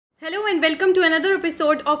Hello and welcome to another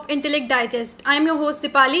episode of Intellect Digest. I am your host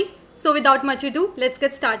Dipali. So without much ado, let's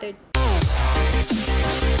get started.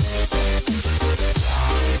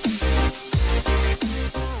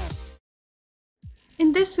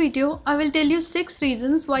 In this video, I will tell you 6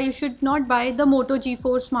 reasons why you should not buy the Moto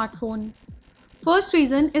G4 smartphone. First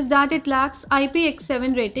reason is that it lacks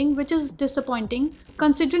IPX7 rating, which is disappointing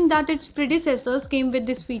considering that its predecessors came with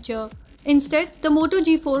this feature. Instead, the Moto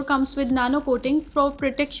G4 comes with nano coating for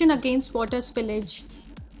protection against water spillage.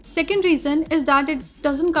 Second reason is that it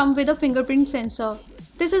doesn't come with a fingerprint sensor.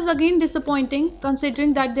 This is again disappointing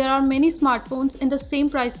considering that there are many smartphones in the same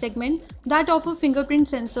price segment that offer fingerprint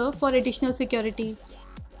sensor for additional security.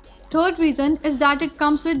 Third reason is that it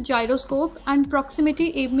comes with gyroscope and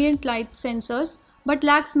proximity ambient light sensors but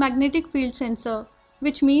lacks magnetic field sensor,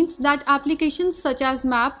 which means that applications such as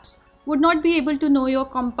maps would not be able to know your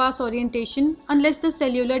compass orientation unless the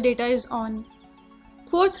cellular data is on.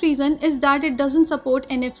 Fourth reason is that it doesn't support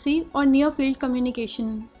NFC or near field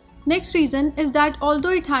communication. Next reason is that although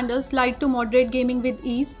it handles light to moderate gaming with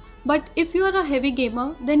ease, but if you are a heavy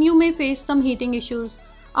gamer, then you may face some heating issues.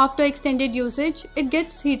 After extended usage, it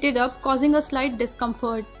gets heated up, causing a slight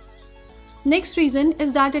discomfort. Next reason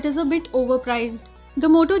is that it is a bit overpriced. The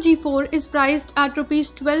Moto G4 is priced at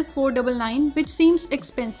Rs 12,499, which seems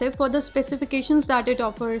expensive for the specifications that it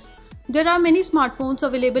offers. There are many smartphones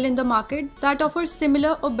available in the market that offer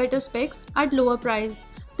similar or better specs at lower price.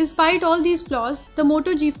 Despite all these flaws, the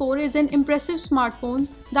Moto G4 is an impressive smartphone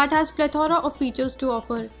that has plethora of features to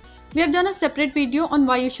offer. We have done a separate video on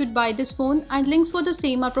why you should buy this phone, and links for the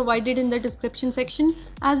same are provided in the description section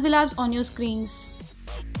as well as on your screens.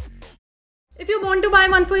 If you want to buy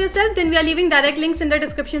one for yourself, then we are leaving direct links in the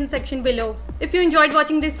description section below. If you enjoyed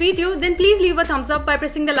watching this video, then please leave a thumbs up by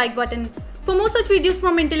pressing the like button. For more such videos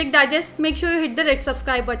from Intellect Digest, make sure you hit the red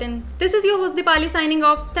subscribe button. This is your host Dipali signing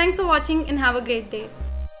off. Thanks for watching and have a great day.